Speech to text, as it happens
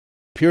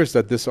appears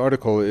that this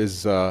article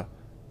is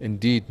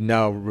indeed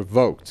now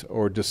revoked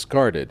or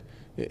discarded.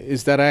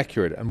 Is that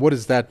accurate? And what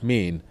does that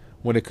mean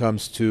when it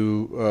comes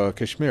to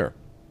Kashmir?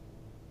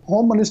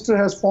 Home Minister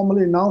has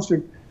formally announced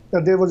it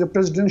that there was a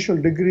presidential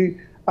decree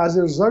as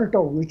a result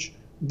of which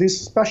this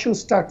special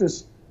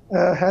status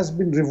has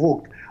been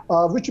revoked,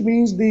 which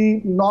means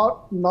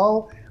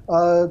now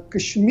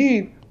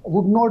Kashmir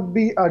would not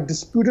be a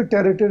disputed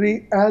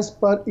territory as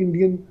per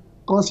Indian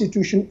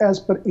constitution, as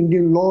per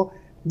Indian law.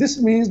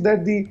 This means that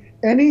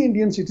any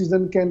Indian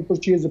citizen can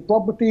purchase a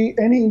property,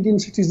 any Indian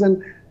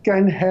citizen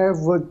can have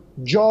a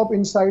job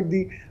inside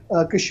the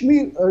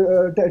Kashmir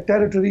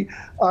territory,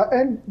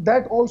 and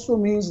that also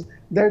means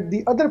that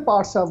the other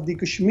parts of the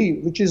Kashmir,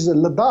 which is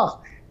Ladakh,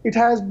 it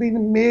has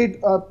been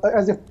made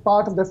as a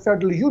part of the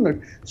federal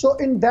unit. So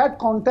in that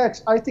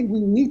context, I think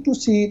we need to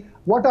see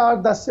what are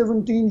the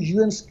 17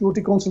 UN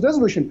Security Council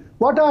resolution.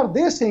 What are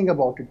they saying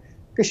about it?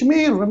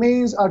 Kashmir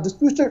remains a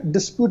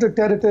disputed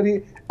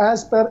territory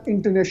as per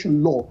international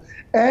law,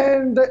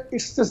 and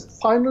its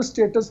final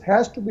status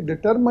has to be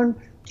determined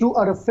through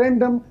a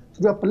referendum,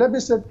 through a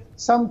plebiscite,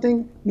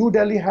 something New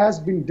Delhi has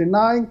been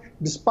denying,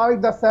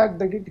 despite the fact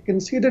that it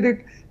considered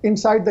it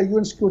inside the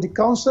UN Security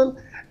Council,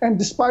 and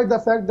despite the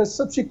fact that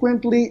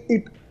subsequently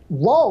it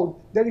vowed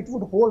that it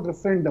would hold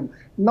referendum.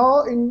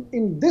 Now,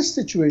 in this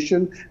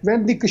situation,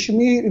 when the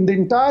Kashmir, in the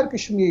entire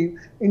Kashmir,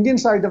 Indian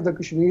side of the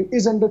Kashmir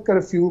is under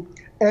curfew,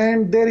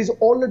 and there is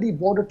already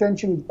border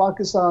tension with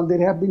Pakistan, there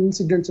have been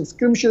incidents of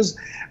skirmishes.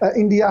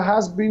 India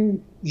has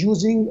been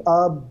using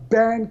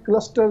banned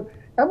cluster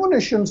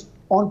ammunitions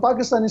on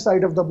Pakistani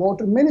side of the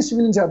border. Many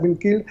civilians have been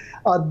killed.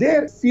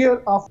 Their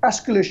fear of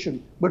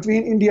escalation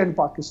between India and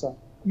Pakistan.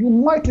 You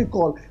might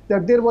recall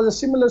that there was a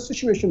similar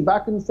situation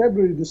back in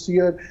February this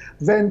year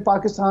when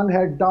Pakistan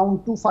had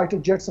downed 2 fighter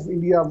jets of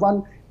India.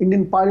 One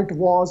Indian pilot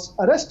was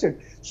arrested.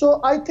 So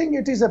I think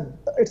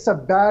it's a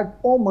bad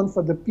omen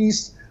for the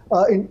peace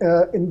in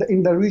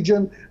the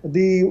region.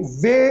 The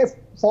way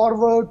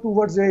forward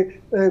towards a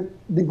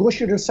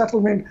negotiated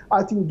settlement,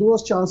 I think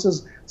those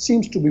chances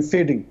seems to be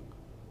fading.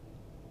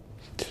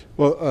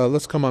 Well,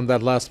 let's come on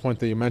that last point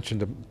that you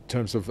mentioned in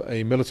terms of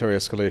a military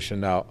escalation.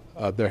 Now,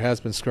 there has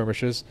been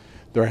skirmishes.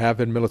 There have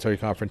been military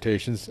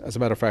confrontations. As a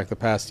matter of fact, the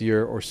past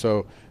year or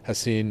so has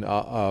seen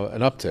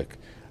an uptick.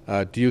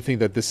 Do you think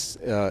that this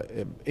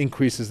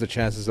increases the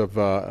chances of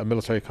a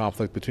military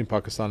conflict between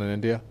Pakistan and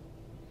India?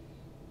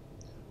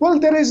 Well,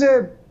 there is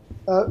a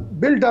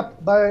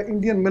build-up by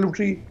Indian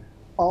military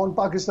on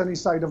Pakistani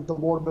side of the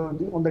border,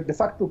 on the de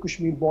facto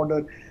Kashmir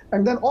border.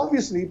 And then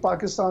obviously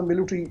Pakistan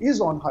military is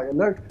on high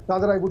alert.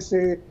 Rather, I would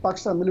say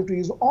Pakistan military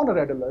is on a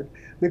red alert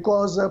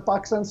because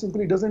Pakistan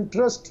simply doesn't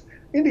trust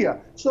India.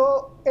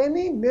 So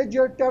any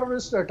major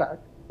terrorist attack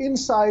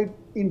inside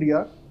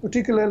India,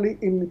 particularly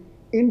in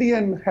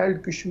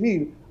Indian-held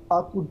Kashmir,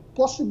 could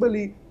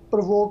possibly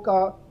provoke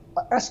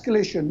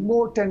escalation,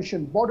 more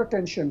tension, border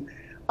tension.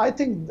 I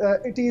think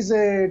it is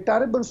a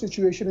terrible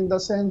situation in the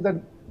sense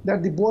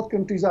that the both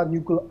countries are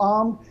nuclear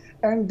armed,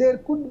 and there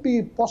could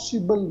be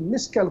possible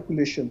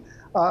miscalculation.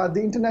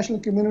 The international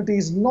community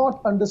is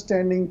not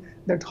understanding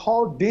that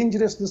how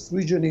dangerous this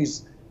region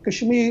is.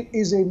 Kashmir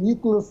is a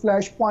nuclear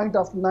flashpoint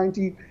after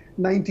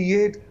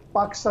 1998.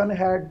 Pakistan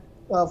had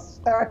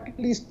at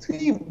least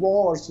 3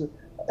 wars,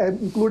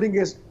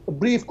 including a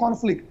brief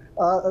conflict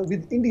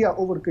with India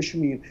over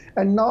Kashmir.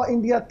 And now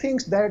India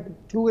thinks that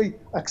through an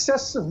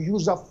excessive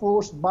use of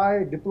force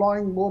by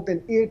deploying more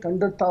than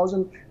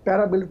 800,000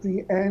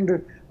 paramilitary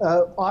and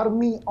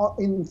army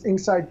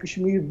inside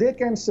Kashmir, they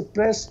can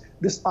suppress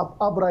this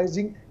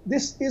uprising.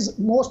 This is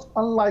most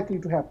unlikely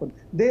to happen.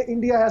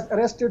 India has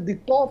arrested the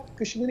top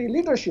Kashmiri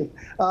leadership.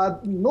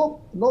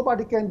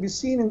 Nobody can be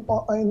seen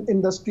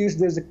in the streets.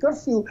 There's a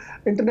curfew.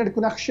 Internet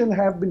connection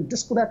have been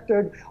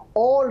disconnected.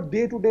 All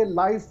day-to-day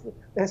life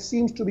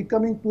seems to be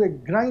coming to a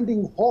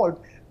grinding halt.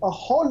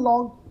 How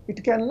long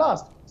it can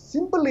last?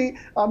 Simply,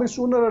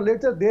 sooner or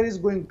later, there is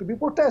going to be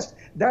protest.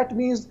 That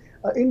means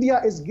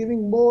India is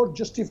giving more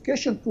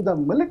justification to the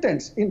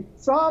militants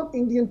from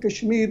Indian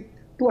Kashmir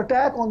to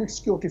attack on its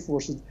security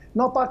forces.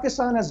 Now,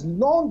 Pakistan has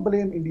long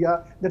blamed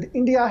India that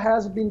India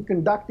has been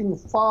conducting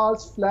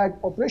false flag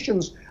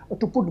operations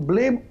to put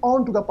blame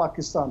onto the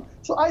Pakistan.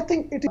 So I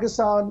think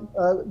Pakistan,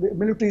 the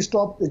military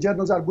top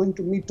generals are going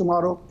to meet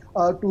tomorrow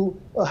to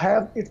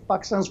have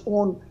Pakistan's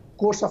own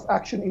course of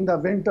action in the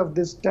event of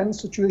this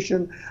tense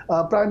situation.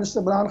 Prime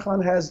Minister Imran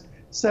Khan has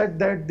said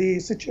that the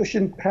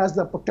situation has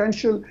the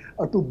potential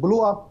to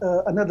blow up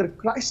another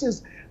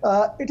crisis.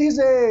 It is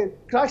a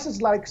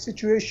crisis-like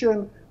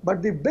situation,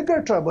 but the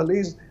bigger trouble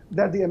is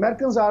that the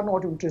Americans are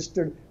not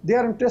interested. They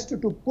are interested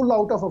to pull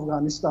out of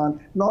Afghanistan.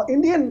 Now,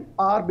 Indians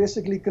are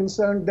basically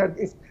concerned that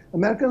if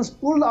Americans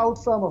pull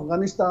out from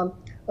Afghanistan,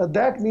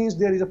 that means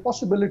there is a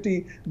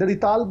possibility that the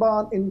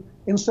Taliban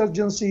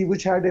insurgency,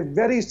 which had a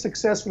very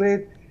success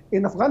rate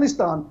in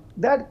Afghanistan,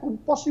 that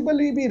could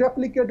possibly be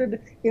replicated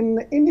in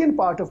the Indian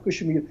part of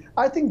Kashmir.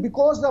 I think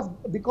because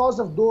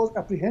of those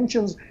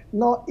apprehensions,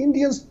 now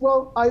Indians,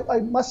 well, I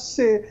must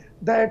say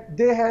that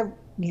they have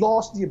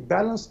lost the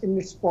balance in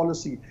its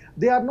policy.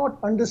 They are not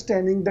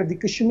understanding that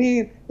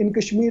in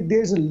Kashmir,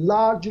 there's a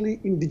largely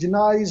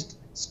indigenized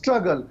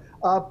struggle.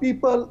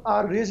 People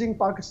are raising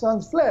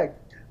Pakistan's flag.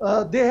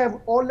 They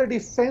have already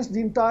fenced the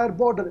entire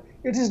border.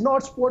 It is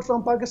not support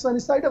from Pakistani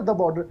side of the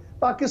border.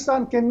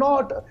 Pakistan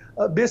cannot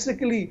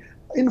basically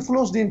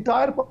influence the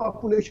entire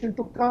population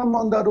to come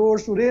on the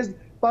roads to raise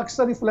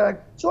Pakistani flag.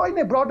 So in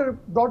a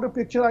broader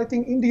picture, I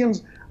think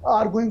Indians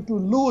are going to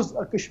lose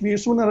Kashmir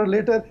sooner or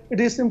later.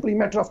 It is simply a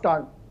matter of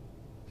time.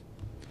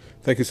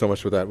 Thank you so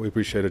much for that. We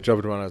appreciate it.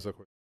 JAVED RANA.